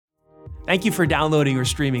Thank you for downloading or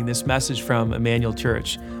streaming this message from Emmanuel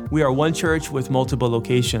Church. We are one church with multiple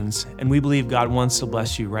locations, and we believe God wants to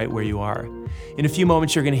bless you right where you are. In a few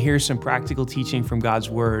moments, you're going to hear some practical teaching from God's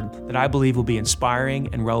Word that I believe will be inspiring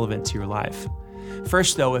and relevant to your life.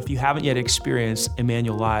 First, though, if you haven't yet experienced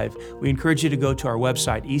Emmanuel Live, we encourage you to go to our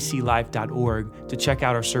website, eclife.org, to check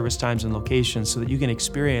out our service times and locations so that you can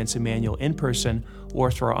experience Emmanuel in person or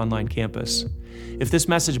through our online campus. If this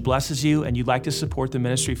message blesses you and you'd like to support the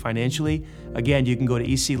ministry financially, again, you can go to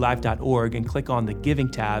eclife.org and click on the Giving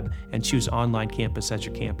tab and choose Online Campus as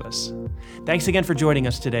your campus. Thanks again for joining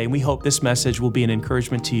us today, and we hope this message will be an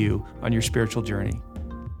encouragement to you on your spiritual journey.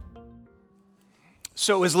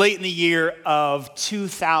 So it was late in the year of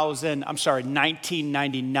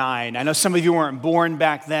 1999. I know some of you weren't born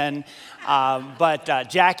back then, but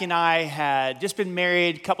Jackie and I had just been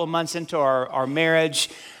married a couple of months into our marriage.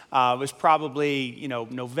 It was probably,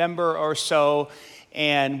 November or so,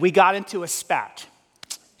 and we got into a spat.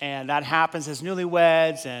 And that happens as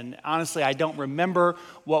newlyweds, and honestly, I don't remember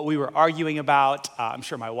what we were arguing about. I'm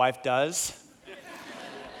sure my wife does.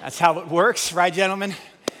 That's how it works, right, gentlemen?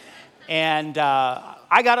 And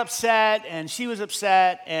I got upset, and she was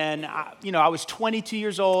upset, and I was 22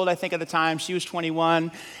 years old, I think, at the time. She was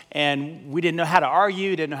 21, and we didn't know how to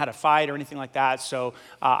argue, didn't know how to fight or anything like that. So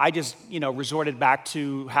I just, resorted back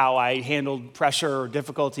to how I handled pressure or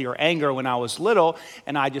difficulty or anger when I was little,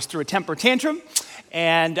 and I just threw a temper tantrum.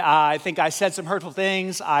 And I think I said some hurtful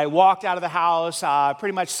things. I walked out of the house,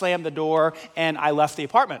 pretty much slammed the door, and I left the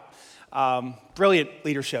apartment. Brilliant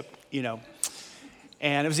leadership,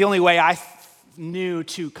 And it was the only way I knew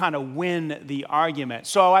to kind of win the argument.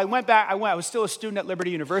 So I went back. I was still a student at Liberty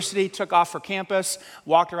University, took off for campus,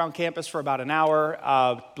 walked around campus for about an hour,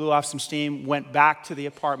 blew off some steam, went back to the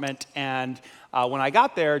apartment, and when I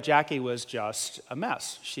got there, Jackie was just a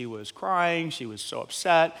mess. She was crying. She was so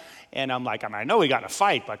upset. And I'm like, I know we got in a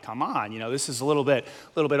fight, but come on, this is a little bit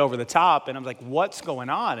over the top. And I'm like, what's going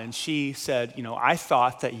on? And she said, I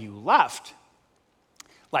thought that you left.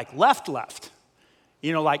 Like left.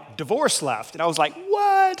 Like divorce left. And I was like,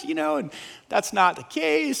 what? And that's not the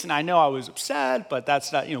case. And I know I was upset, but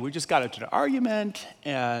that's not, we just got into an argument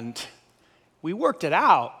and we worked it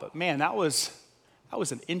out. But man, that was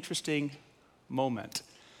an interesting moment.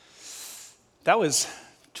 That was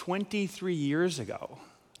 23 years ago.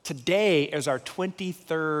 Today is our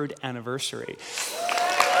 23rd anniversary.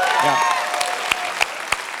 Yeah.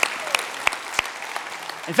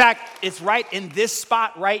 In fact, it's right in this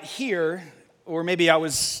spot right here. Or maybe I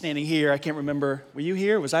was standing here. I can't remember. Were you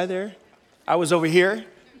here? Was I there? I was over here.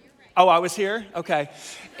 Oh, I was here? Okay.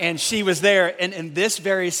 And she was there. And in this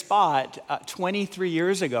very spot, 23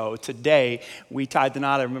 years ago today, we tied the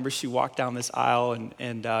knot. I remember she walked down this aisle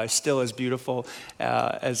and still as beautiful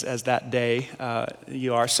as that day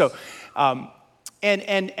you are. So,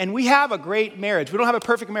 and we have a great marriage. We don't have a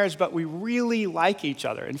perfect marriage, but we really like each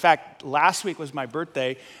other. In fact, last week was my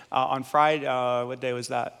birthday on Friday. What day was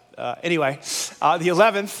that? Anyway, the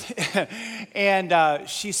 11th, and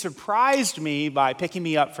she surprised me by picking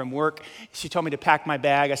me up from work. She told me to pack my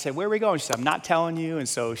bag. I said, where are we going? She said, I'm not telling you, and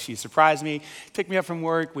so she surprised me, picked me up from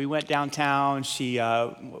work. We went downtown. She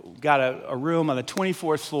got a room on the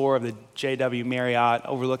 24th floor of the JW Marriott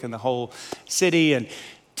overlooking the whole city, and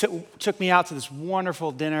took me out to this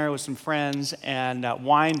wonderful dinner with some friends and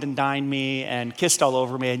wined and dined me and kissed all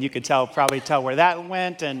over me, and you could probably tell where that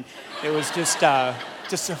went, and it was just a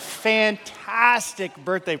fantastic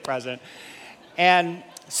birthday present, and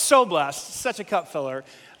so blessed, such a cup filler.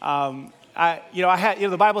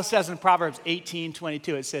 The Bible says in Proverbs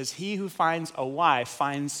 18:22, it says, "He who finds a wife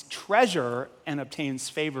finds treasure and obtains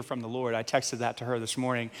favor from the Lord." I texted that to her this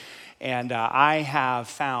morning, and I have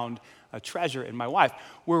found a treasure in my wife.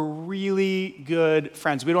 We're really good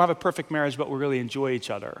friends. We don't have a perfect marriage, but we really enjoy each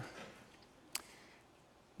other.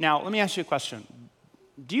 Now, let me ask you a question.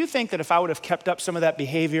 Do you think that if I would have kept up some of that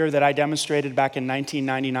behavior that I demonstrated back in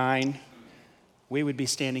 1999, we would be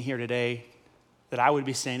standing here today, that I would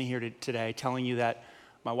be standing here today telling you that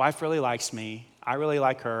my wife really likes me, I really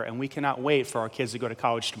like her, and we cannot wait for our kids to go to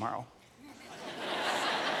college tomorrow?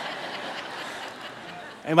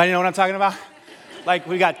 Anybody know what I'm talking about? Like,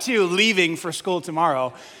 we got 2 leaving for school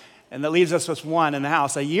tomorrow, and that leaves us with 1 in the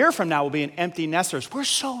house. A year from now, we'll be an empty nesters. We're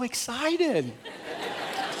so excited.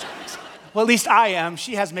 Well, at least I am.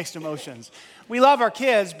 She has mixed emotions. We love our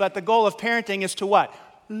kids, but the goal of parenting is to what?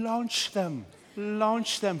 Launch them.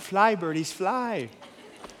 Fly, birdies, fly.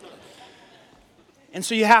 And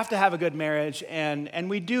so you have to have a good marriage, and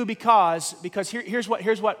we do because here's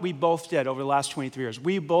what we both did over the last 23 years.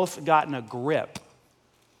 We both gotten a grip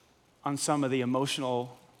on some of the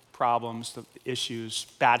emotional problems, the issues,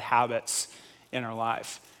 bad habits in our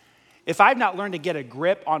life. If I've not learned to get a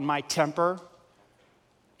grip on my temper,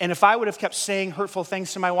 and if I would have kept saying hurtful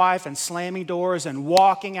things to my wife and slamming doors and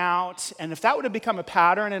walking out, and if that would have become a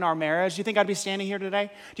pattern in our marriage, do you think I'd be standing here today?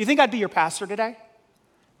 Do you think I'd be your pastor today?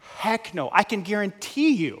 Heck no. I can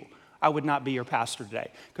guarantee you I would not be your pastor today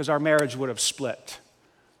because our marriage would have split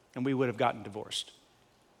and we would have gotten divorced.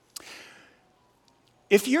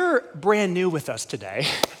 If you're brand new with us today,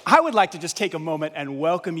 I would like to just take a moment and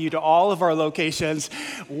welcome you to all of our locations.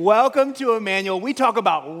 Welcome to Emmanuel. We talk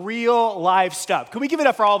about real life stuff. Can we give it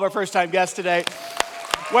up for all of our first-time guests today?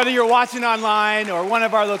 Whether you're watching online or one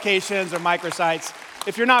of our locations or microsites,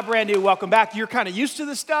 if you're not brand new, welcome back. You're kind of used to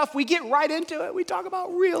this stuff. We get right into it. We talk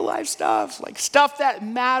about real life stuff, like stuff that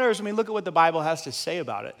matters, and we look at what the Bible has to say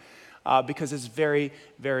about it. Because it's very,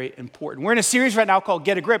 very important. We're in a series right now called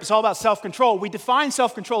Get a Grip. It's all about self-control. We defined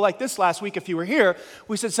self-control like this last week if you were here.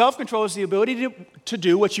 We said self-control is the ability to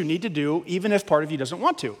do what you need to do even if part of you doesn't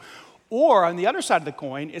want to. Or on the other side of the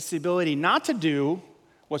coin, it's the ability not to do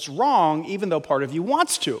what's wrong even though part of you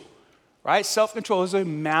wants to. Right? Self-control is a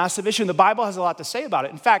massive issue, and the Bible has a lot to say about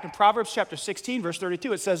it. In fact, in Proverbs chapter 16, verse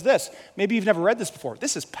 32, it says this. Maybe you've never read this before.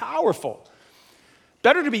 This is powerful.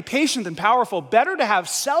 Better to be patient than powerful. Better to have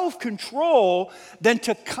self-control than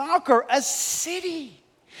to conquer a city.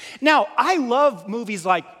 Now, I love movies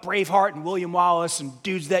like Braveheart and William Wallace and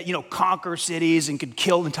dudes that, conquer cities and could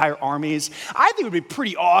kill entire armies. I think it would be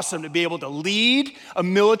pretty awesome to be able to lead a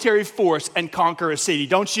military force and conquer a city.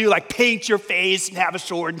 Don't you? Like paint your face and have a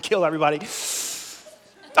sword and kill everybody.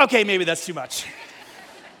 Okay, maybe that's too much.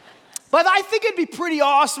 But I think it'd be pretty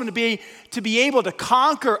awesome to be able to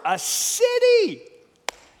conquer a city.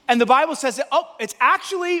 And the Bible says that, it's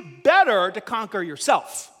actually better to conquer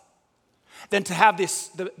yourself than to have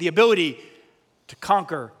the ability to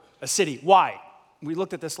conquer a city. Why? We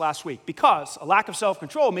looked at this last week. Because a lack of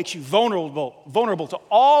self-control makes you vulnerable to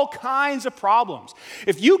all kinds of problems.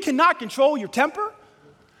 If you cannot control your temper,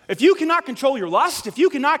 if you cannot control your lust, if you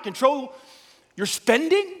cannot control your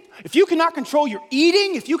spending, if you cannot control your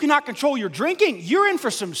eating, if you cannot control your drinking, you're in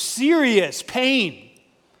for some serious pain.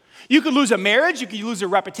 You could lose a marriage, you could lose your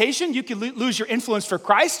reputation, you could lose your influence for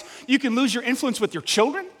Christ, you can lose your influence with your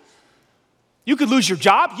children, you could lose your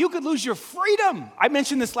job, you could lose your freedom. I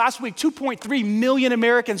mentioned this last week, 2.3 million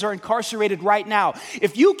Americans are incarcerated right now.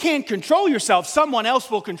 If you can't control yourself, someone else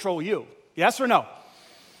will control you. Yes or no?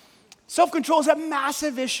 Self-control is a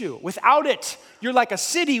massive issue. Without it, you're like a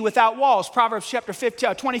city without walls. Proverbs chapter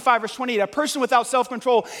 25, verse 28. A person without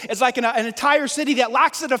self-control is like an entire city that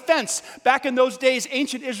lacks a defense. Back in those days,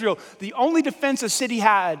 ancient Israel, the only defense a city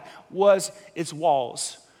had was its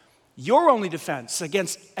walls. Your only defense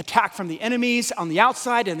against attack from the enemies on the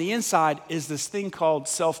outside and the inside is this thing called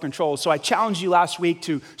self-control. So I challenged you last week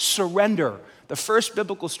to surrender. The first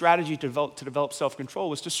biblical strategy to develop self-control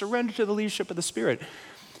was to surrender to the leadership of the Spirit.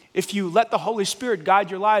 If you let the Holy Spirit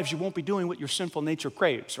guide your lives, you won't be doing what your sinful nature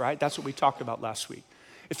craves, right? That's what we talked about last week.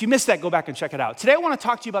 If you missed that, go back and check it out. Today I want to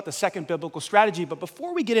talk to you about the second biblical strategy, but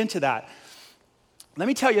before we get into that, let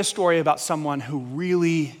me tell you a story about someone who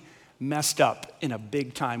really messed up in a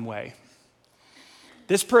big-time way.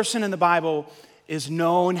 This person in the Bible is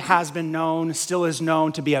known, has been known, still is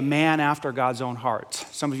known to be a man after God's own heart.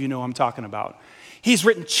 Some of you know who I'm talking about. He's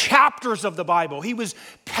written chapters of the Bible. He was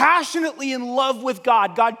passionately in love with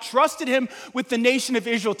God. God trusted him with the nation of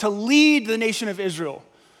Israel to lead the nation of Israel.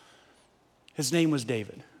 His name was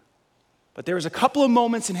David. But there was a couple of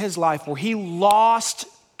moments in his life where he lost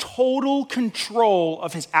total control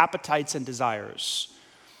of his appetites and desires.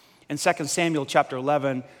 In 2 Samuel chapter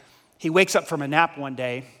 11, he wakes up from a nap one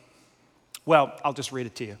day. Well, I'll just read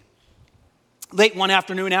it to you. Late one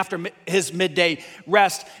afternoon after his midday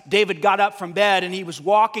rest, David got up from bed and he was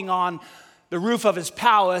walking on the roof of his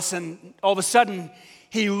palace, and all of a sudden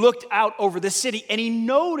he looked out over the city and he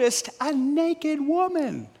noticed a naked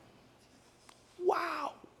woman.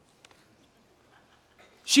 Wow.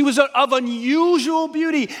 She was of unusual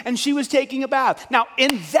beauty and she was taking a bath. Now,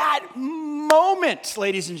 in that moment,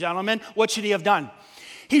 ladies and gentlemen, what should he have done?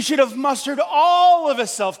 He should have mustered all of his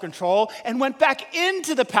self-control and went back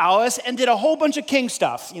into the palace and did a whole bunch of king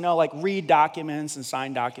stuff, like read documents and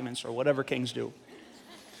sign documents or whatever kings do.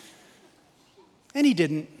 And he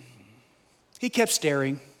didn't. He kept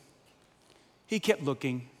staring. He kept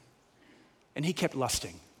looking. And he kept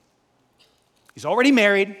lusting. He's already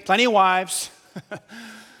married, plenty of wives.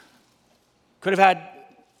 Could have had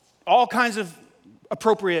all kinds of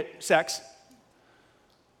appropriate sex.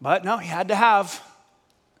 But no, he had to have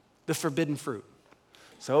the forbidden fruit.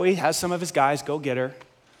 So he has some of his guys go get her,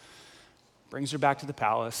 brings her back to the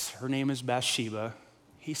palace. Her name is Bathsheba.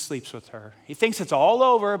 he sleeps with her. He thinks it's all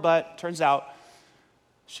over, but turns out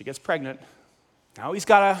she gets pregnant. Now he's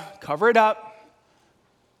got to cover it up.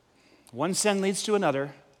 One sin leads to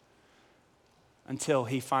another until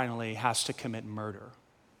he finally has to commit murder.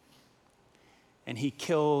 And he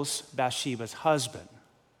kills Bathsheba's husband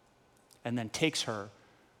and then takes her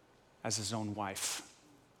as his own wife.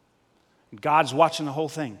 And God's watching the whole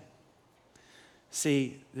thing.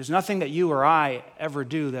 See, there's nothing that you or I ever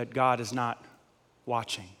do that God is not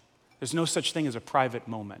watching. There's no such thing as a private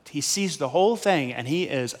moment. He sees the whole thing, and he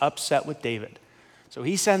is upset with David. So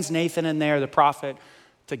he sends Nathan in there, the prophet,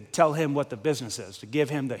 to tell him what the business is, to give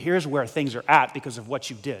him here's where things are at because of what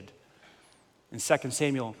you did. In 2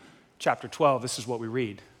 Samuel chapter 12, this is what we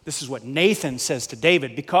read. This is what Nathan says to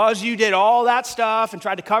David. Because you did all that stuff and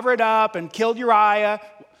tried to cover it up and killed Uriah,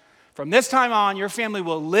 from this time on, your family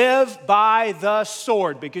will live by the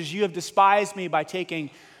sword because you have despised me by taking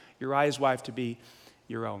Uriah's wife to be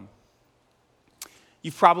your own.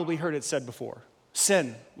 You've probably heard it said before.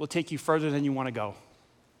 Sin will take you further than you want to go,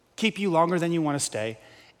 keep you longer than you want to stay,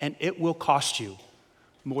 and it will cost you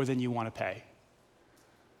more than you want to pay.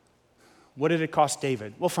 What did it cost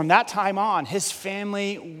David? Well, from that time on, his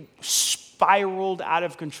family spiraled out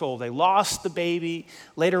of control. They lost the baby.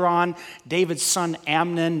 Later on, David's son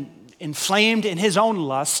Amnon, inflamed in his own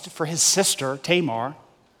lust for his sister Tamar,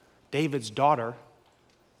 David's daughter,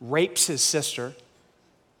 rapes his sister.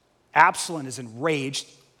 Absalom is enraged,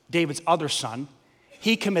 David's other son.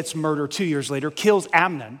 He commits murder 2 years later, kills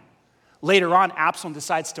Amnon. Later on, Absalom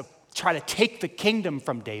decides to try to take the kingdom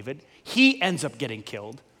from David. He ends up getting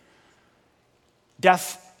killed.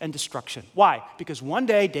 Death and destruction. Why? Because one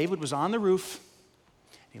day David was on the roof,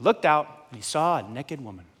 he looked out, and he saw a naked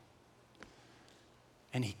woman.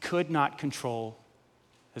 And he could not control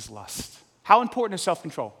his lust. How important is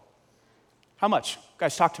self-control? How much?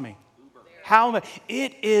 Guys, talk to me. How much?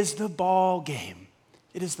 It is the ball game.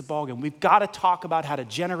 It is the ball game. We've got to talk about how to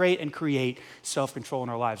generate and create self-control in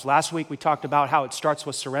our lives. Last week we talked about how it starts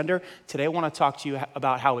with surrender. Today I want to talk to you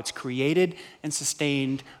about how it's created and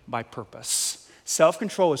sustained by purpose.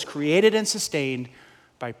 Self-control is created and sustained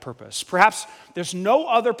by purpose. Perhaps there's no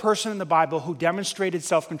other person in the Bible who demonstrated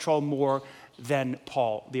self-control more than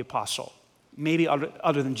Paul, the apostle. Maybe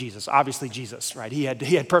other than Jesus. Obviously Jesus, right? He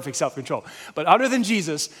had perfect self-control. But other than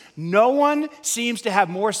Jesus, no one seems to have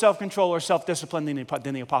more self-control or self-discipline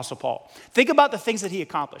than the Apostle Paul. Think about the things that he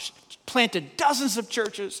accomplished. Planted dozens of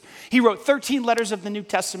churches. He wrote 13 letters of the New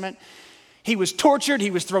Testament. He was tortured. He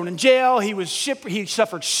was thrown in jail. He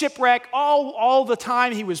suffered shipwreck all the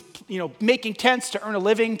time. He was, making tents to earn a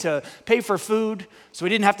living, to pay for food, so he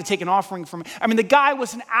didn't have to take an offering from. The guy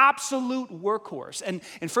was an absolute workhorse. And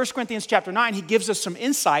in 1 Corinthians chapter 9, he gives us some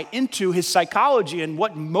insight into his psychology and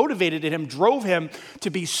what motivated him, drove him to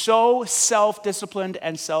be so self-disciplined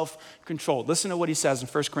and self-controlled. Listen to what he says in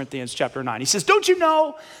 1 Corinthians chapter 9. He says, "Don't you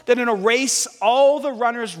know that in a race all the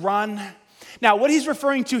runners run?" Now, what he's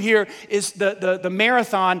referring to here is the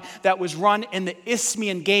marathon that was run in the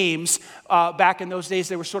Isthmian Games. Back in those days,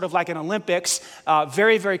 they were sort of like an Olympics,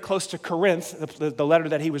 very, very close to Corinth, the letter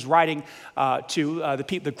that he was writing to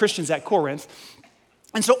the Christians at Corinth.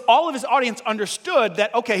 And so all of his audience understood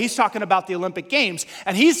that, okay, he's talking about the Olympic Games,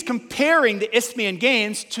 and he's comparing the Isthmian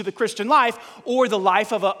Games to the Christian life or the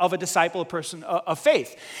life of a disciple, a person of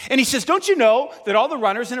faith. And he says, don't you know that all the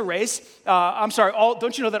runners in a race,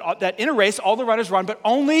 don't you know that in a race all the runners run, but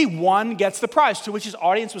only one gets the prize? To which his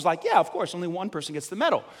audience was like, yeah, of course, only one person gets the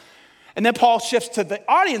medal. And then Paul shifts to the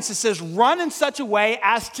audience and says, run in such a way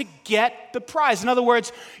as to get the prize. In other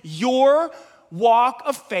words, your walk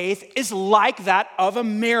of faith is like that of a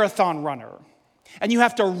marathon runner. And you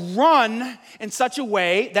have to run in such a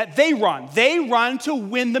way that they run. They run to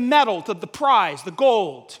win the medal, to the prize, the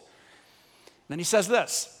gold. And then he says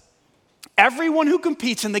this: everyone who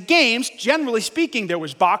competes in the games, generally speaking, there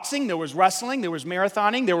was boxing, there was wrestling, there was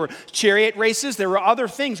marathoning, there were chariot races, there were other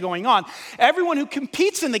things going on. Everyone who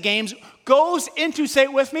competes in the games goes into, say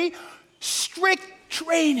it with me, strict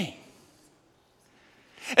training.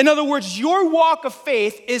 In other words, your walk of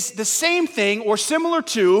faith is the same thing or similar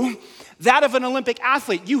to that of an Olympic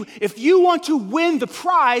athlete. If you want to win the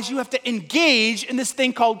prize, you have to engage in this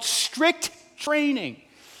thing called strict training.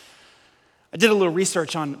 I did a little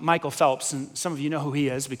research on Michael Phelps, and some of you know who he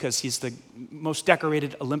is because he's the most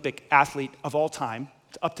decorated Olympic athlete of all time,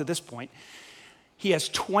 up to this point. He has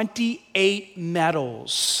 28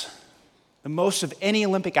 medals, the most of any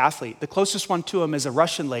Olympic athlete. The closest one to him is a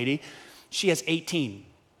Russian lady. She has 18.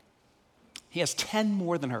 He has 10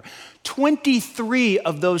 more than her. 23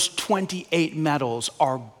 of those 28 medals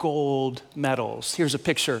are gold medals. Here's a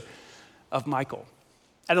picture of Michael.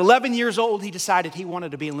 At 11 years old, he decided he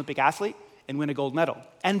wanted to be an Olympic athlete and win a gold medal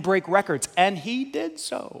and break records, and he did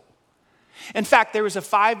so. In fact, there was a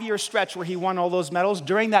 5-year stretch where he won all those medals.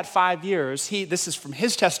 During that 5 years, this is from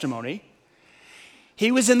his testimony,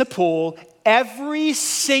 he was in the pool every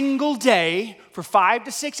single day for 5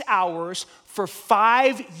 to 6 hours for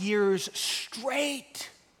 5 years straight.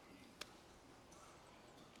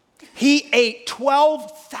 He ate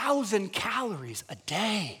 12,000 calories a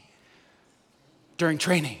day during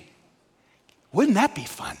training. Wouldn't that be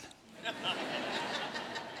fun?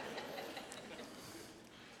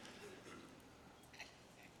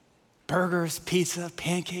 Burgers, pizza,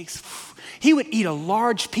 pancakes. He would eat a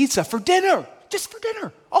large pizza for dinner, just for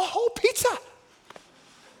dinner, a whole pizza.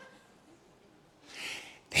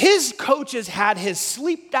 His coaches had his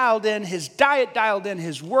sleep dialed in, his diet dialed in,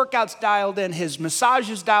 his workouts dialed in, his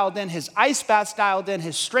massages dialed in, his ice baths dialed in,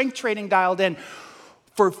 his strength training dialed in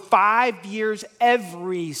for 5 years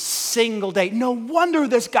every single day. No wonder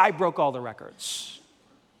this guy broke all the records.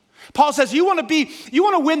 Paul says, you want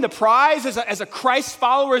to win the prize as a Christ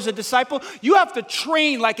follower, as a disciple, you have to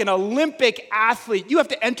train like an Olympic athlete. You have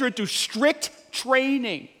to enter into strict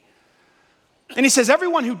training. And he says,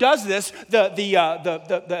 everyone who does this,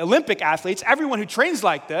 the Olympic athletes, everyone who trains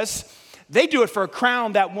like this, they do it for a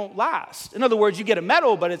crown that won't last. In other words, you get a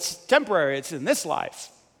medal, but it's temporary. It's in this life.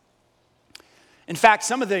 In fact,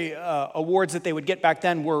 some of the awards that they would get back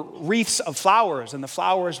then were wreaths of flowers, and the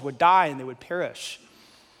flowers would die and they would perish.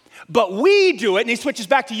 But we do it, and he switches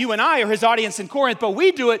back to you and I, or his audience in Corinth, but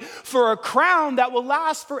we do it for a crown that will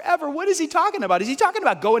last forever. What is he talking about? Is he talking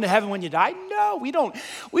about going to heaven when you die? No, we don't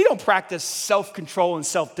practice self-control and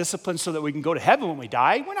self-discipline so that we can go to heaven when we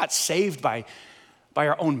die. We're not saved by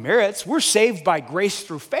our own merits. We're saved by grace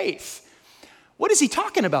through faith. What is he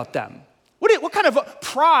talking about then? What kind of a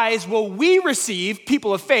prize will we receive,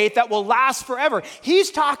 people of faith, that will last forever? He's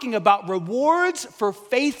talking about rewards for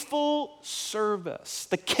faithful service.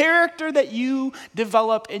 The character that you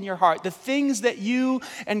develop in your heart, the things that you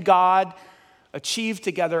and God achieve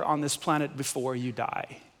together on this planet before you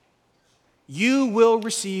die. You will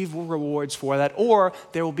receive rewards for that, or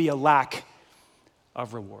there will be a lack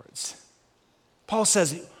of rewards. Paul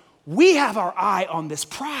says, we have our eye on this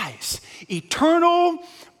prize, eternal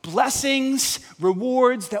blessings,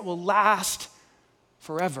 rewards that will last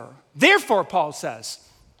forever. Therefore, Paul says,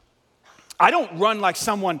 I don't run like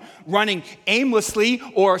someone running aimlessly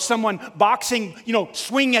or someone boxing,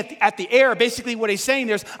 swing at the air. Basically what he's saying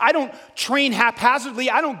there is, I don't train haphazardly.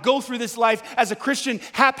 I don't go through this life as a Christian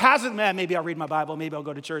haphazardly. Maybe I'll read my Bible. Maybe I'll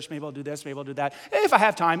go to church. Maybe I'll do this. Maybe I'll do that. If I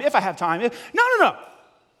have time. No.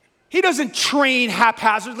 He doesn't train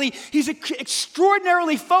haphazardly. He's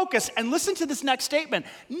extraordinarily focused. And listen to this next statement.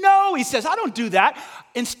 No, he says, I don't do that.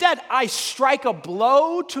 Instead, I strike a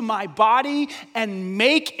blow to my body and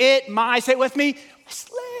make it say it with me,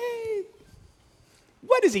 slave.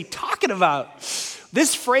 What is he talking about?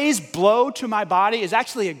 This phrase, blow to my body, is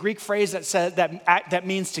actually a Greek phrase that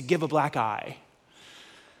means to give a black eye.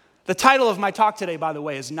 The title of my talk today, by the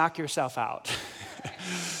way, is Knock Yourself Out,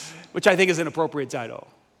 which I think is an appropriate title.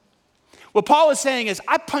 What Paul is saying is,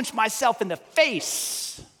 I punch myself in the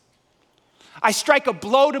face. I strike a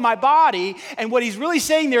blow to my body, and what he's really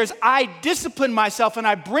saying there is, I discipline myself and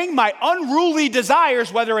I bring my unruly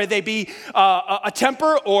desires, whether they be a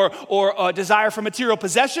temper or a desire for material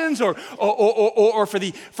possessions or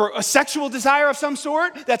for a sexual desire of some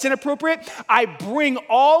sort that's inappropriate. I bring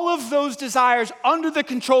all of those desires under the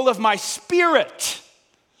control of my spirit.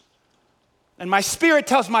 And my spirit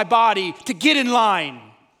tells my body to get in line.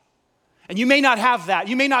 And you may not have that.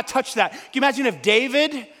 You may not touch that. Can you imagine if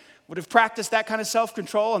David would have practiced that kind of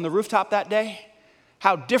self-control on the rooftop that day?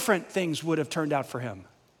 How different things would have turned out for him.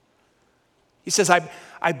 He says,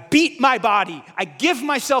 I beat my body. I give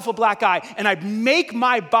myself a black eye, and I make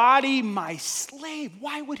my body my slave.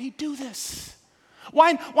 Why would he do this?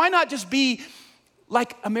 Why not just be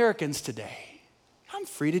like Americans today? I'm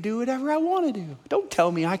free to do whatever I want to do. Don't tell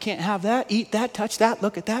me I can't have that, eat that, touch that,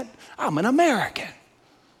 look at that. I'm an American.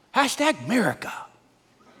 #America.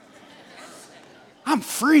 I'm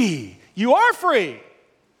free. You are free.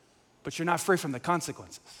 But you're not free from the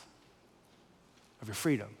consequences of your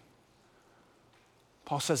freedom.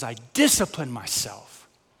 Paul says, I discipline myself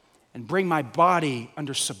and bring my body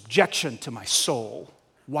under subjection to my soul.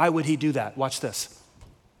 Why would he do that? Watch this.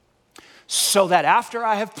 So that after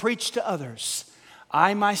I have preached to others,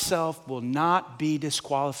 I myself will not be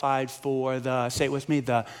disqualified for say it with me,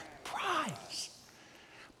 the prize.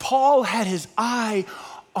 Paul had his eye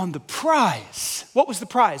on the prize. What was the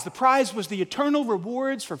prize? The prize was the eternal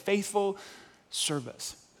rewards for faithful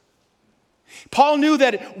service. Paul knew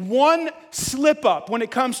that one slip up when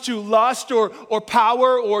it comes to lust or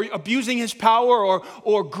power or abusing his power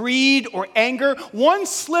or greed or anger, one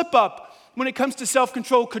slip up when it comes to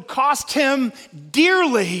self-control could cost him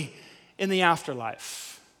dearly in the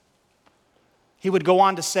afterlife. He would go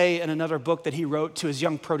on to say in another book that he wrote to his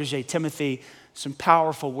young protege, Timothy, some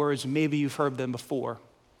powerful words. Maybe you've heard them before.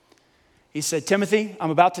 He said, Timothy, I'm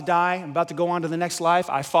about to die. I'm about to go on to the next life.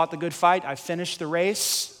 I fought the good fight. I finished the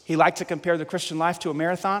race. He liked to compare the Christian life to a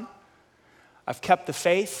marathon. I've kept the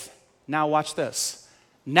faith. Now watch this.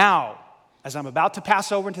 Now, as I'm about to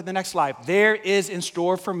pass over into the next life, there is in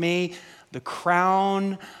store for me the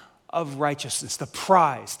crown of righteousness, the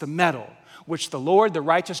prize, the medal, which the Lord, the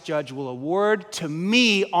righteous judge, will award to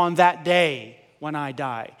me on that day when I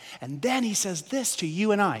die. And then he says this to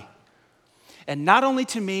you and I. And not only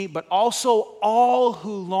to me, but also all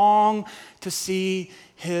who long to see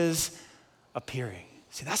his appearing.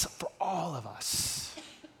 See, that's for all of us.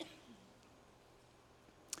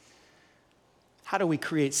 How do we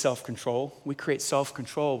create self-control? We create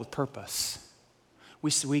self-control with purpose.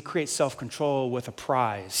 We create self-control with a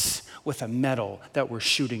prize, with a medal that we're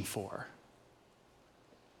shooting for.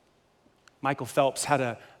 Michael Phelps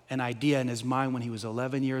had an idea in his mind when he was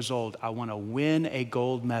 11 years old. I want to win a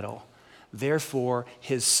gold medal. Therefore,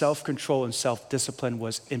 his self-control and self-discipline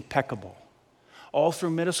was impeccable. All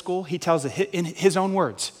through middle school, he tells it in his own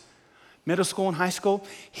words. Middle school and high school,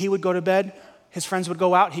 he would go to bed, his friends would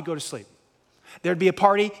go out, he'd go to sleep. There'd be a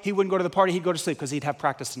party, he wouldn't go to the party, he'd go to sleep because he'd have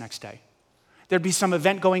practice the next day. There'd be some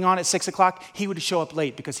event going on at 6 o'clock, he would show up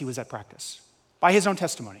late because he was at practice. By his own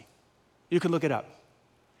testimony. You can look it up.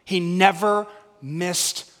 He never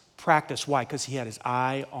missed practice. Why? Because he had his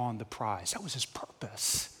eye on the prize. That was his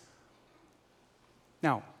purpose.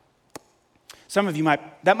 Now,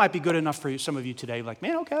 that might be good enough for you, some of you today. Like,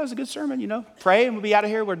 man, okay, that was a good sermon, Pray and we'll be out of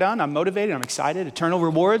here. We're done. I'm motivated. I'm excited. Eternal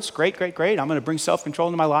rewards. Great, great, great. I'm going to bring self-control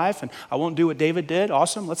into my life and I won't do what David did.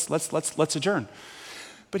 Awesome. Let's adjourn.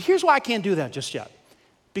 But here's why I can't do that just yet.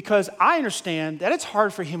 Because I understand that it's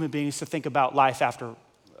hard for human beings to think about life after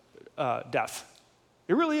death.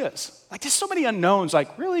 It really is. Like, there's so many unknowns.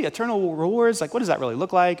 Like, really, eternal rewards? Like, what does that really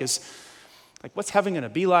look like? What's heaven going to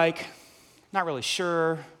be like? Not really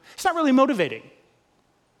sure. It's not really motivating.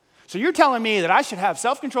 So you're telling me that I should have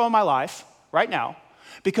self-control in my life right now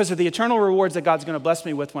because of the eternal rewards that God's going to bless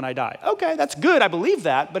me with when I die. Okay, that's good. I believe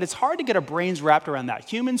that, but it's hard to get our brains wrapped around that.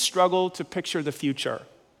 Humans struggle to picture the future.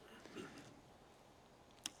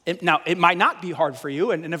 Now, it might not be hard for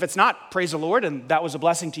you, and if it's not, praise the Lord, and that was a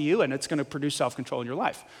blessing to you, and it's going to produce self-control in your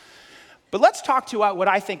life. But let's talk to what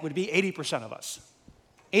I think would be 80% of us.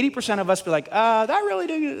 80% of us be like,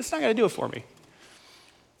 it's not going to do it for me.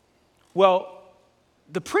 Well,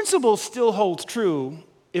 the principle still holds true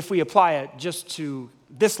if we apply it just to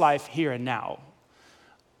this life here and now.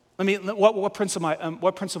 What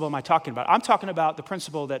principle am I talking about? I'm talking about the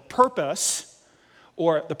principle that purpose,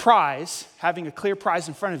 or the prize, having a clear prize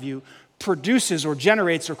in front of you, produces or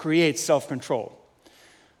generates or creates self-control.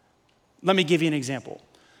 Let me give you an example.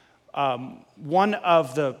 One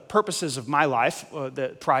of the purposes of my life,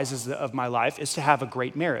 the prizes of my life, is to have a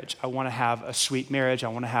great marriage. I want to have a sweet marriage.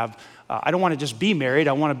 I don't want to just be married.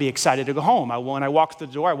 I want to be excited to go home. When I walk through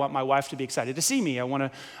the door, I want my wife to be excited to see me. I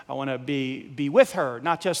want to be with her,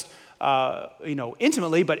 not just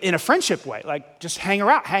intimately, but in a friendship way. Like, just hang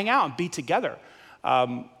out, and be together.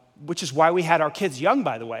 Which is why we had our kids young,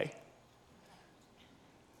 by the way.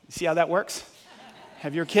 See how that works?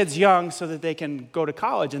 Have your kids young so that they can go to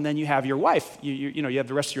college, and then you have your wife. You have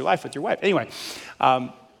the rest of your life with your wife. Anyway,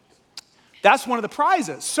 that's one of the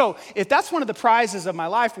prizes. So if that's one of the prizes of my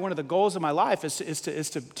life, or one of the goals of my life is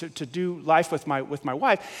to do life with my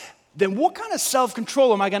wife, then what kind of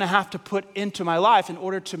self-control am I going to have to put into my life in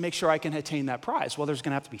order to make sure I can attain that prize? Well, there's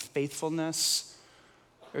going to have to be faithfulness.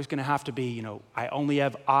 There's going to have to be, I only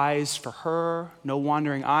have eyes for her, no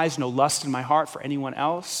wandering eyes, no lust in my heart for anyone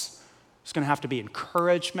else. There's going to have to be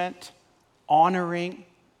encouragement, honoring,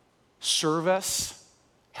 service,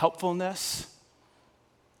 helpfulness.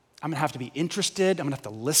 I'm going to have to be interested. I'm going to have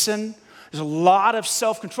to listen. There's a lot of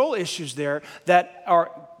self-control issues there that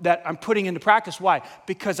I'm putting into practice. Why?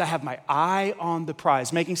 Because I have my eye on the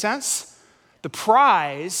prize. Making sense? The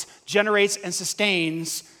prize generates and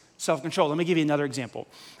sustains self-control. Let me give you another example.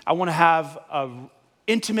 I want to have an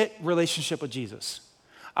intimate relationship with Jesus.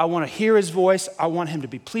 I want to hear his voice. I want him to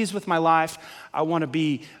be pleased with my life. I want to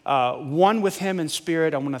be one with him in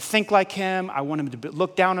spirit. I want to think like him. I want him to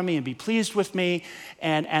look down on me and be pleased with me.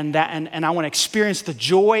 And I want to experience the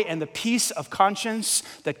joy and the peace of conscience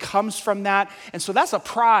that comes from that. And so that's a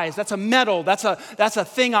prize. That's a medal. That's a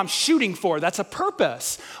thing I'm shooting for. That's a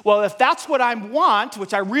purpose. Well, if that's what I want,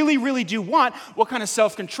 which I really, really do want, what kind of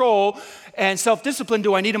self-control and self-discipline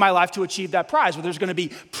do I need in my life to achieve that prize? Well, there's going to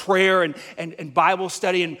be prayer and Bible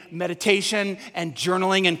study and meditation and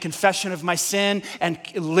journaling and confession of my sin and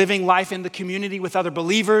living life in the community with other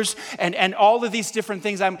believers and all of these different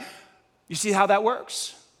things. You see how that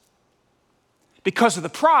works? Because of the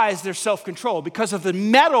prize, there's self-control. Because of the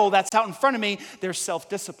medal that's out in front of me, there's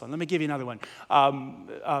self-discipline. Let me give you another one.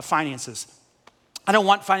 Finances. I don't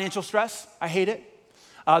want financial stress. I hate it.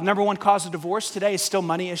 Number one cause of divorce today is still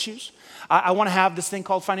money issues. I want to have this thing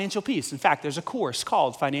called financial peace. In fact, there's a course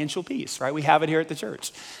called Financial Peace, right? We have it here at the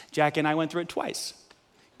church. Jackie and I went through it twice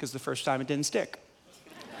because the first time it didn't stick.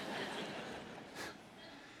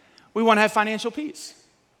 We want to have financial peace.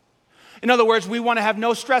 In other words, we want to have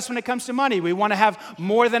no stress when it comes to money. We want to have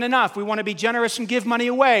more than enough. We want to be generous and give money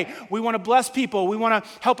away. We want to bless people. We want to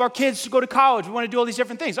help our kids to go to college. We want to do all these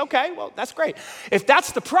different things. Okay, well, that's great. If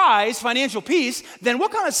that's the prize, financial peace, then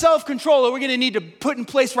what kind of self-control are we going to need to put in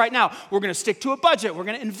place right now? We're going to stick to a budget. We're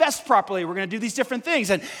going to invest properly. We're going to do these different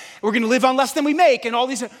things. And we're going to live on less than we make and all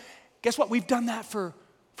these. Guess what? We've done that for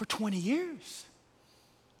 20 years.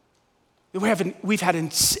 We've had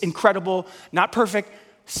incredible, not perfect,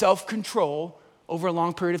 self-control over a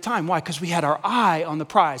long period of time. Why? Because we had our eye on the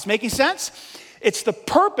prize. Making sense? It's the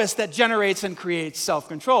purpose that generates and creates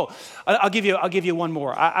self-control. I'll give you one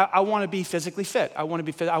more. I want to be physically fit. I want to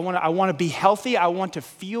be fit. I want to be healthy. I want to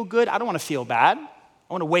feel good. I don't want to feel bad.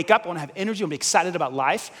 I want to wake up. I want to have energy. I want to be excited about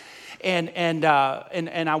life, and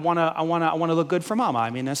I want to look good for Mama. I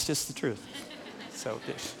mean, that's just the truth. So,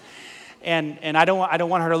 and I don't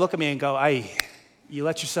want her to look at me and go, "Hey, you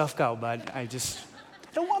let yourself go, bud." I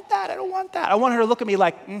don't want that. I don't want that. I want her to look at me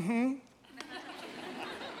like, mm-hmm.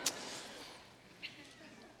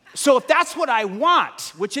 So if that's what I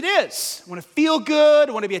want, which it is, I want to feel good,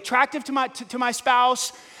 I want to be attractive to my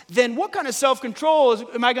spouse, then what kind of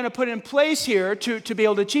self-control am I going to put in place here to be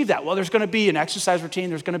able to achieve that? Well, there's going to be an exercise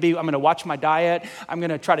routine. I'm going to watch my diet. I'm going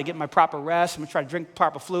to try to get my proper rest. I'm going to try to drink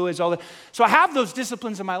proper fluids, all that. So I have those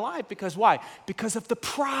disciplines in my life because why? Because of the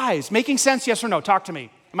prize. Making sense, yes or no? Talk to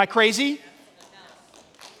me. Am I crazy?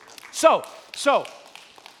 So,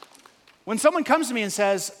 when someone comes to me and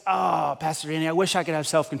says, "Oh, Pastor Danny, I wish I could have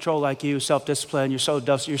self-control like you, self-discipline, you're so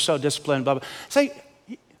disciplined, blah, blah," say,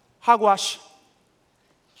 hogwash.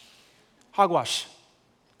 Hogwash.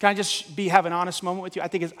 Can I just have an honest moment with you? I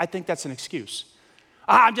think that's an excuse.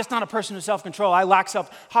 I'm just not a person with self-control. I lack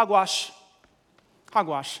hogwash.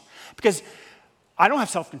 Hogwash. Because I don't have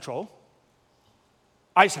self-control.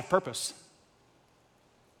 I just have purpose.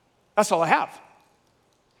 That's all I have.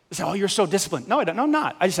 You say, "Oh, you're so disciplined." No, I don't. No, I'm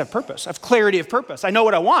not. I just have purpose. I have clarity of purpose. I know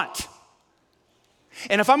what I want.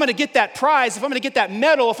 And if I'm going to get that prize, if I'm going to get that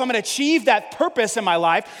medal, if I'm going to achieve that purpose in my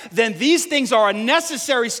life, then these things are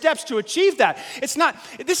necessary steps to achieve that.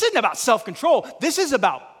 This isn't about self-control. This is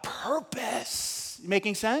about purpose.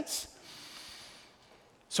 Making sense?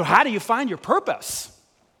 So how do you find your purpose?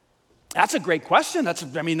 That's a great question.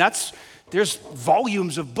 There's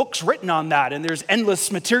volumes of books written on that, and there's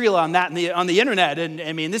endless material on that on the internet. And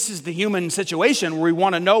I mean, this is the human situation where we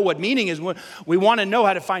want to know what meaning is. We want to know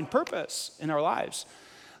how to find purpose in our lives.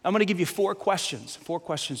 I'm going to give you 4 questions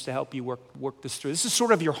to help you work this through. This is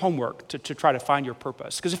sort of your homework to try to find your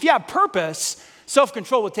purpose. Because if you have purpose,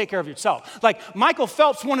 self-control will take care of itself. Like Michael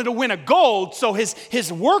Phelps wanted to win a gold, so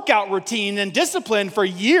his workout routine and discipline for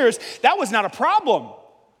years, that was not a problem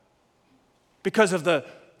because of the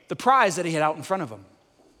prize that he had out in front of him.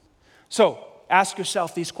 So ask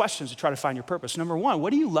yourself these questions to try to find your purpose. Number 1,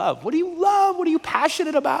 what do you love? What do you love? What are you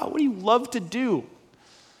passionate about? What do you love to do?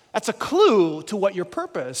 That's a clue to what your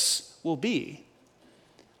purpose will be.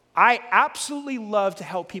 I absolutely love to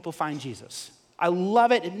help people find Jesus. I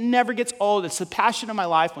love it. It never gets old. It's the passion of my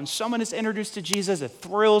life. When someone is introduced to Jesus, it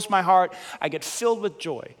thrills my heart. I get filled with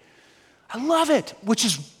joy. I love it, which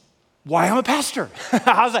is why I'm a pastor. Isn't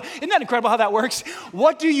that incredible how that works?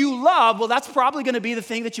 What do you love? Well, that's probably going to be the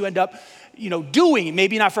thing that you end up, doing.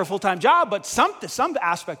 Maybe not for a full-time job, but some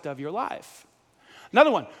aspect of your life. Another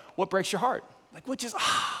one, what breaks your heart? Like,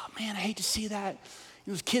 man, I hate to see that.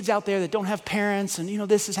 There's kids out there that don't have parents, and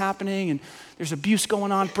this is happening, and there's abuse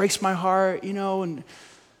going on. It breaks my heart, and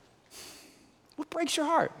what breaks your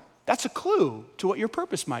heart? That's a clue to what your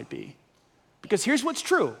purpose might be. Because here's what's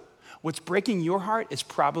true. What's breaking your heart is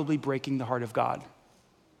probably breaking the heart of God.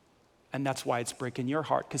 And that's why it's breaking your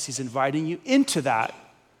heart, because he's inviting you into that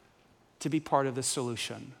to be part of the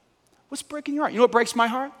solution. What's breaking your heart? You know what breaks my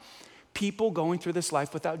heart? People going through this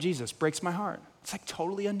life without Jesus breaks my heart. It's like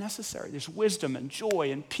totally unnecessary. There's wisdom and joy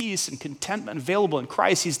and peace and contentment available in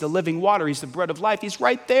Christ. He's the living water. He's the bread of life. He's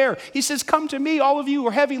right there. He says, come to me, all of you who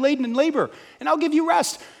are heavy laden in labor, and I'll give you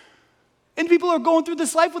rest. And people are going through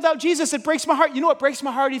this life without Jesus. It breaks my heart. You know what breaks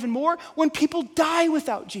my heart even more? When people die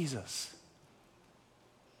without Jesus.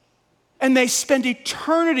 And they spend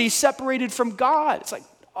eternity separated from God. It's like,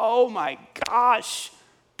 oh my gosh,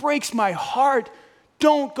 breaks my heart.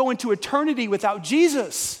 Don't go into eternity without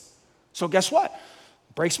Jesus. So guess what?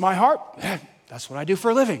 Breaks my heart. That's what I do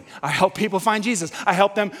for a living. I help people find Jesus. I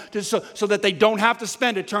help them so that they don't have to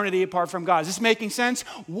spend eternity apart from God. Is this making sense?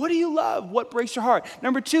 What do you love? What breaks your heart?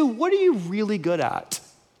 Number 2, what are you really good at?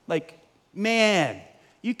 Like, man,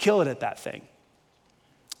 you kill it at that thing.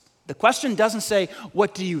 The question doesn't say,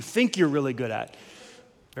 what do you think you're really good at?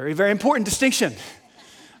 Very, very important distinction.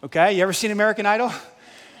 Okay, you ever seen American Idol?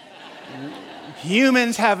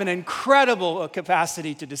 Humans have an incredible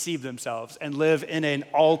capacity to deceive themselves and live in an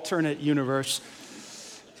alternate universe.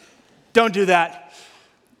 Don't do that.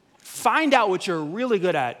 Find out what you're really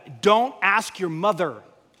good at. Don't ask your mother.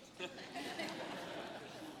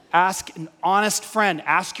 Ask an honest friend.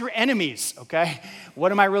 Ask your enemies, okay?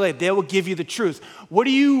 What am I really? They will give you the truth. What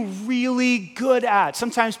are you really good at?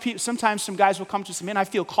 Sometimes some guys will come to us and say, man, I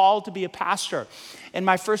feel called to be a pastor. And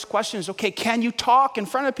my first question is, okay, can you talk in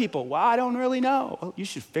front of people? Well, I don't really know. Well, you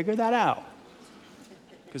should figure that out.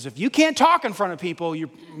 Because if you can't talk in front of people,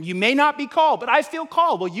 you may not be called, but I feel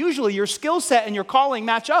called. Well, usually your skill set and your calling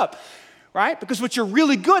match up, right? Because what you're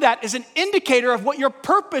really good at is an indicator of what your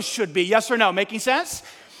purpose should be. Yes or no? Making sense?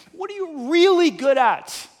 What are you really good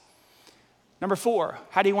at? Number 4,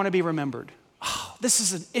 how do you want to be remembered? Oh, this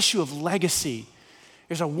is an issue of legacy.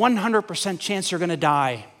 There's a 100% chance you're going to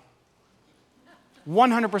die.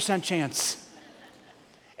 100% chance.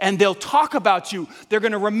 And they'll talk about you. They're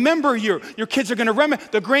going to remember you. Your kids are going to remember.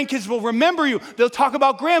 The grandkids will remember you. They'll talk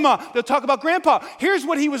about grandma. They'll talk about grandpa. Here's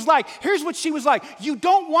what he was like. Here's what she was like. You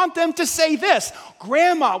don't want them to say this.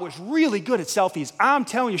 Grandma was really good at selfies. I'm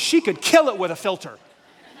telling you, she could kill it with a filter.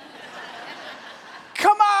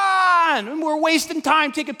 Come on! We're wasting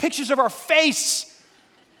time taking pictures of our face.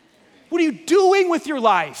 What are you doing with your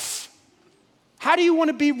life? How do you want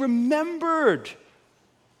to be remembered?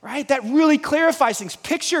 Right? That really clarifies things.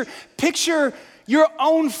 Picture your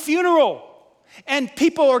own funeral. And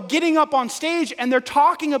people are getting up on stage and they're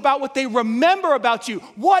talking about what they remember about you.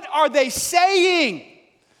 What are they saying?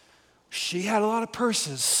 She had a lot of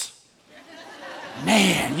purses.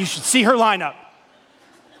 Man, you should see her lineup.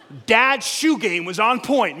 Dad's shoe game was on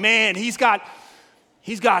point. Man, he's got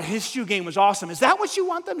his shoe game was awesome. Is that what you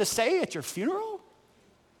want them to say at your funeral?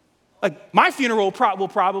 Like my funeral will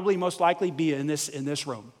probably most likely be in this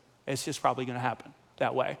room. It's just probably going to happen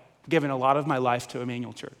that way. I've given a lot of my life to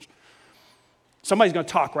Emmanuel Church. Somebody's going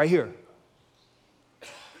to talk right here.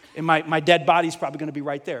 And my dead body's probably going to be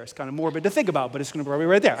right there. It's kind of morbid to think about, but it's going to be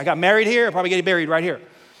right there. I got married here. I'll probably get buried right here.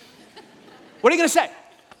 What are you going to say?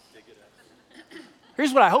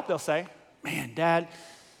 Here's what I hope they'll say. Man, Dad,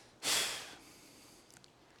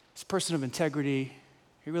 this person of integrity,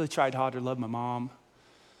 he really tried hard to love my mom.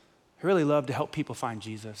 He really loved to help people find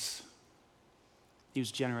Jesus. He was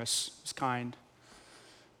generous, he was kind.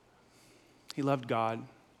 He loved God.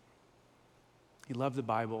 He loved the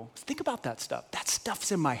Bible. Think about that stuff. That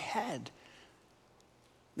stuff's in my head.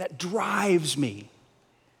 That drives me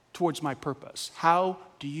towards my purpose. How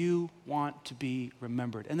do you want to be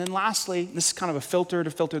remembered? And then lastly, this is kind of a filter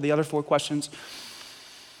to filter the other 4 questions.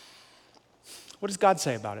 What does God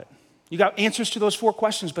say about it? You got answers to those 4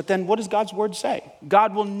 questions, but then what does God's word say?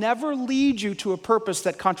 God will never lead you to a purpose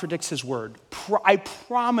that contradicts his word. I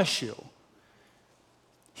promise you.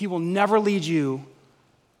 He will never lead you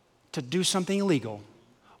to do something illegal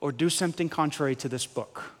or do something contrary to this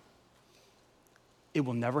book. It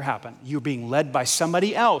will never happen. You're being led by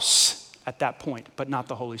somebody else at that point, but not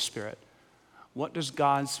the Holy Spirit. What does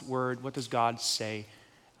God's word, what does God say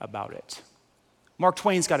about it? Mark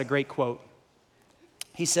Twain's got a great quote.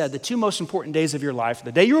 He said, the 2 most important days of your life,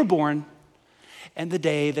 the day you were born and the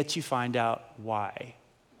day that you find out why.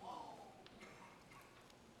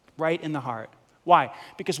 Right in the heart. Why?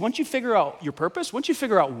 Because once you figure out your purpose, once you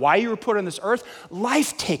figure out why you were put on this earth,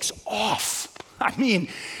 life takes off. I mean,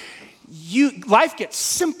 life gets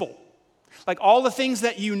simple. Like all the things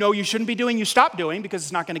that you know you shouldn't be doing, you stop doing because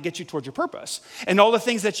it's not going to get you towards your purpose. And all the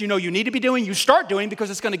things that you know you need to be doing, you start doing because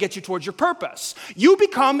it's going to get you towards your purpose. You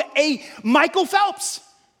become a Michael Phelps.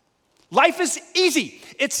 Life is easy.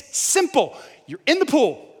 It's simple. You're in the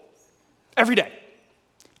pool. Every day.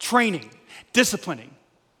 Training, disciplining.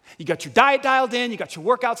 You got your diet dialed in, you got your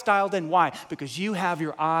workouts dialed in. Why? Because you have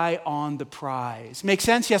your eye on the prize. Make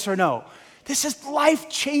sense, yes or no? This is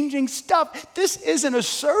life-changing stuff. This isn't a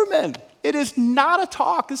sermon. It is not a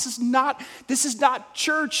talk. This is not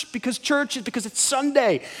church because it's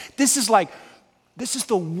Sunday. This is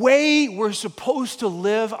the way we're supposed to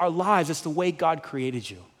live our lives. It's the way God created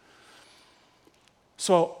you.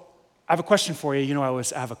 So I have a question for you. You know I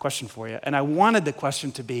always have a question for you. And I wanted the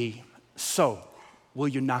question to be, so will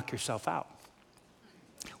you knock yourself out?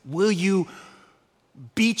 Will you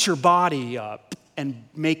beat your body up and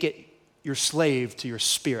make it your slave to your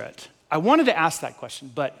spirit? I wanted to ask that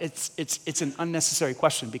question, but it's an unnecessary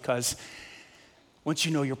question because once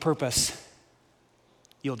you know your purpose,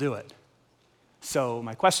 you'll do it. So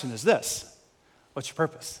my question is this: what's your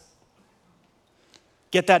purpose?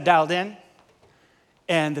 Get that dialed in,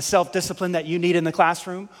 and the self-discipline that you need in the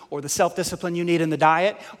classroom, or the self-discipline you need in the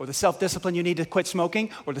diet, or the self-discipline you need to quit smoking,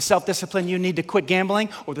 or the self-discipline you need to quit gambling,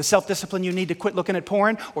 or the self-discipline you need to quit looking at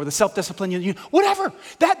porn, or the self-discipline you whatever.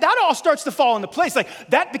 That all starts to fall into place.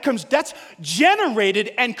 That's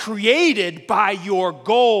generated and created by your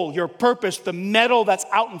goal, your purpose, the medal that's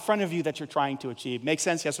out in front of you that you're trying to achieve. Make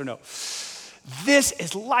sense, yes or no? This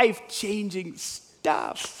is life-changing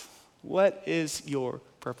stuff. What is your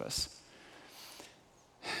purpose?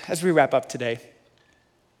 As we wrap up today,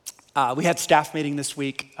 we had staff meeting this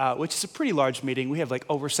week, which is a pretty large meeting. We have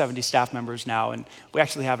over 70 staff members now, and we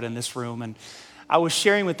actually have it in this room. And I was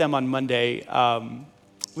sharing with them on Monday.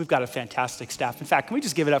 We've got a fantastic staff. In fact, can we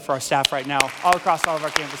just give it up for our staff right now, all across all of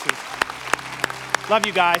our campuses? Love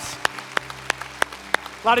you guys.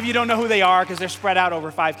 A lot of you don't know who they are because they're spread out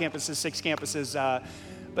over 5 campuses, 6 campuses.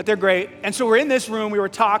 But they're great. And so we're in this room, we were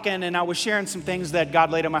talking, and I was sharing some things that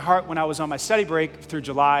God laid on my heart when I was on my study break through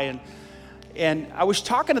July. And I was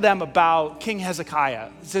talking to them about King Hezekiah.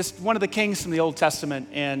 It's just one of the kings from the Old Testament.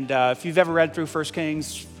 And if you've ever read through 1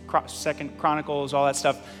 Kings, 2 Chronicles, all that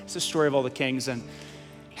stuff, it's the story of all the kings. And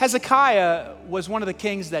Hezekiah was one of the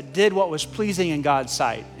kings that did what was pleasing in God's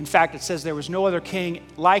sight. In fact, it says there was no other king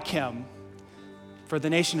like him for the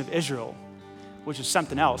nation of Israel, which is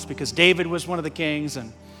something else because David was one of the kings.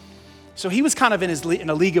 And so he was kind of in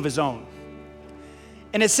a league of his own.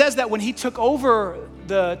 And it says that when he took over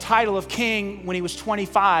the title of king when he was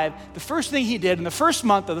 25, the first thing he did in the first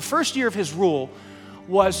month of the first year of his rule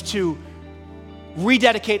was to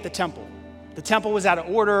rededicate the temple. The temple was out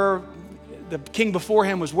of order. The king before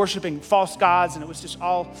him was worshiping false gods, and it was just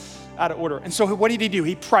all out of order. And so what did he do?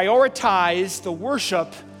 He prioritized the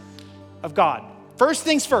worship of God. First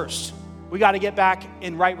things first. We got to get back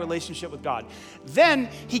in right relationship with God. Then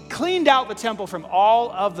he cleaned out the temple from all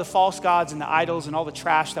of the false gods and the idols and all the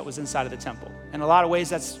trash that was inside of the temple. In a lot of ways,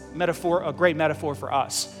 that's a great metaphor for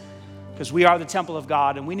us because we are the temple of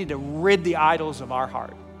God and we need to rid the idols of our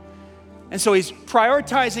heart. And so he's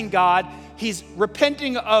prioritizing God. He's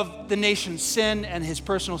repenting of the nation's sin and his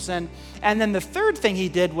personal sin. And then the third thing he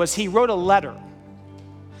did was he wrote a letter.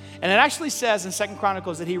 And it actually says in 2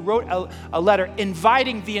 Chronicles that he wrote a letter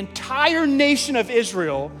inviting the entire nation of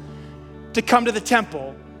Israel to come to the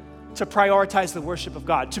temple to prioritize the worship of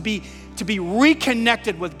God, to be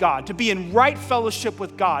reconnected with God, to be in right fellowship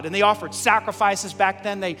with God. And they offered sacrifices back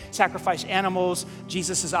then. They sacrificed animals.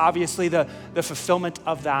 Jesus is obviously the fulfillment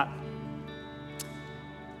of that.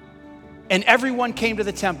 And everyone came to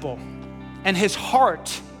the temple, and his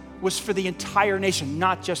heart was for the entire nation,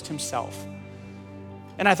 not just himself.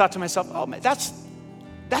 And I thought to myself, oh man, that's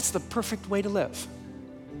the perfect way to live.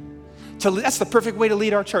 That's the perfect way to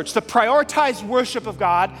lead our church, to prioritize worship of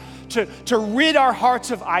God, to rid our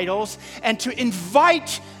hearts of idols, and to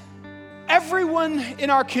invite everyone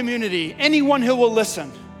in our community, anyone who will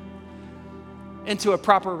listen, into a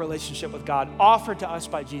proper relationship with God offered to us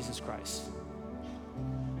by Jesus Christ.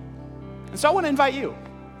 And so I want to invite you.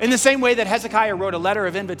 In the same way that Hezekiah wrote a letter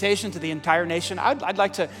of invitation to the entire nation, I'd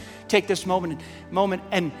like to take this moment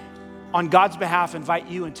and on God's behalf invite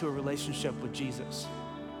you into a relationship with Jesus.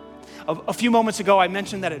 A few moments ago, I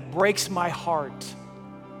mentioned that it breaks my heart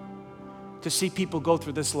to see people go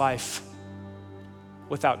through this life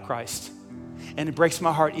without Christ. And it breaks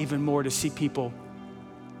my heart even more to see people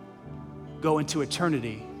go into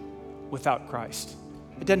eternity without Christ.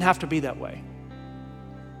 It doesn't have to be that way.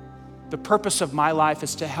 The purpose of my life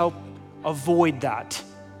is to help avoid that,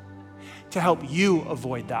 to help you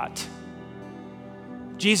avoid that.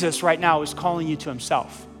 Jesus right now is calling you to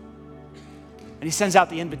himself. And he sends out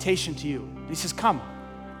the invitation to you. And he says, come,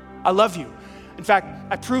 I love you. In fact,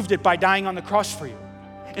 I proved it by dying on the cross for you.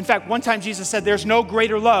 In fact, one time Jesus said, there's no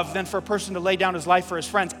greater love than for a person to lay down his life for his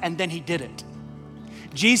friends. And then he did it.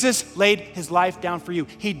 Jesus laid his life down for you.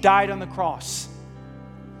 He died on the cross.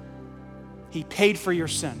 He paid for your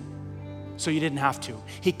sin so you didn't have to.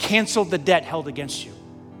 He canceled the debt held against you.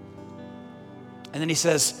 And then he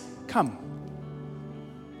says, come,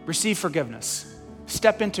 receive forgiveness.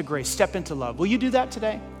 Step into grace, step into love. Will you do that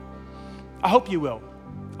today? I hope you will.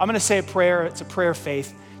 I'm going to say a prayer. It's a prayer of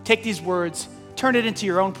faith. Take these words, turn it into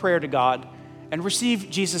your own prayer to God, and receive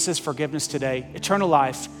Jesus' forgiveness today, eternal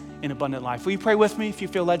life in abundant life. Will you pray with me if you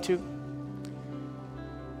feel led to?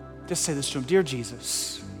 Just say this to him. Dear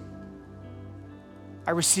Jesus,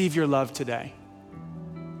 I receive your love today.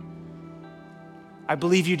 I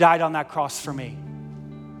believe you died on that cross for me.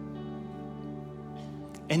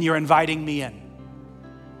 And you're inviting me in.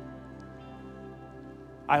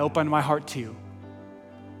 I open my heart to you.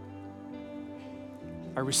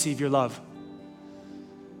 I receive your love.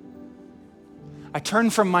 I turn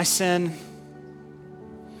from my sin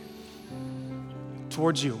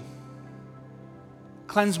towards you.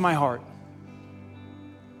 Cleanse my heart.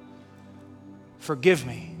 Forgive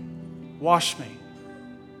me. Wash me.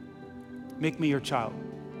 Make me your child.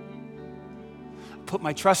 I put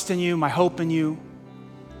my trust in you, my hope in you.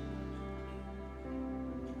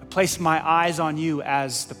 I place my eyes on you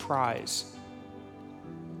as the prize.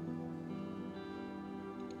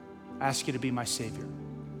 I ask you to be my Savior.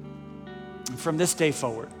 And from this day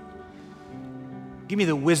forward, give me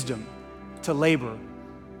the wisdom to labor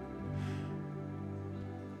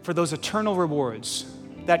for those eternal rewards,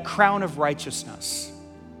 that crown of righteousness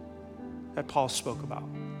that Paul spoke about.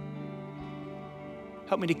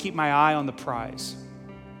 Help me to keep my eye on the prize.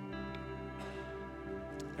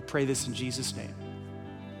 I pray this in Jesus' name.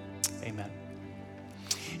 Amen.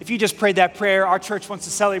 If you just prayed that prayer, our church wants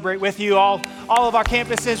to celebrate with you. All of our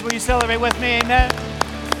campuses, will you celebrate with me? Amen.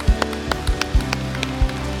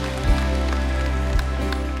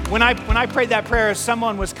 When I prayed that prayer,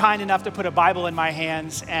 someone was kind enough to put a Bible in my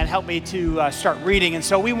hands and help me to start reading. And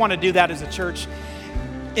so we want to do that as a church.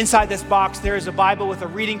 Inside this box, there is a Bible with a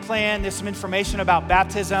reading plan. There's some information about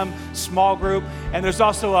baptism, small group, and there's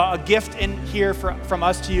also a gift in here from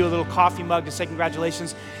us to you, a little coffee mug to say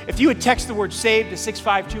congratulations. If you would text the word SAVE to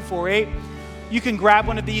 65248, you can grab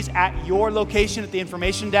one of these at your location at the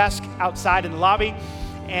information desk outside in the lobby.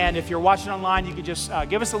 And if you're watching online, you can just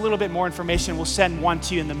give us a little bit more information. We'll send one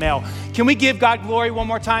to you in the mail. Can we give God glory one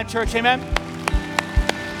more time, church? Amen?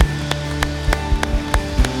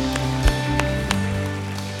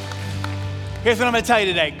 Here's what I'm going to tell you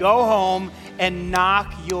today. Go home and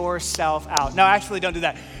knock yourself out. No, actually, don't do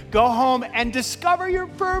that. Go home and discover your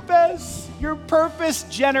purpose. Your purpose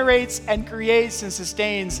generates and creates and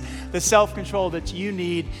sustains the self-control that you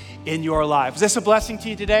need in your life. Is this a blessing to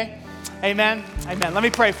you today? Amen? Amen. Let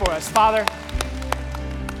me pray for us. Father,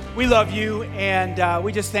 we love you, and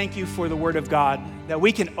we just thank you for the Word of God, that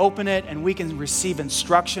we can open it and we can receive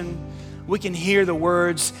instruction. We can hear the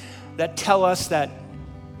words that tell us that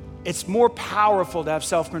it's more powerful to have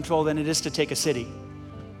self-control than it is to take a city.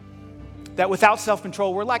 That without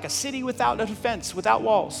self-control, we're like a city without a fence, without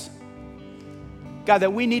walls. God,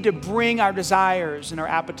 that we need to bring our desires and our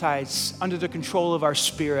appetites under the control of our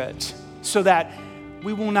spirit so that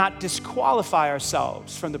we will not disqualify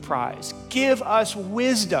ourselves from the prize. Give us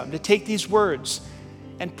wisdom to take these words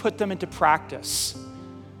and put them into practice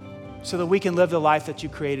so that we can live the life that you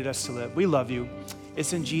created us to live. We love you.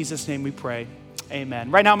 It's in Jesus' name we pray.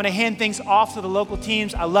 Amen. Right now, I'm going to hand things off to the local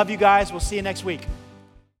teams. I love you guys. We'll see you next week.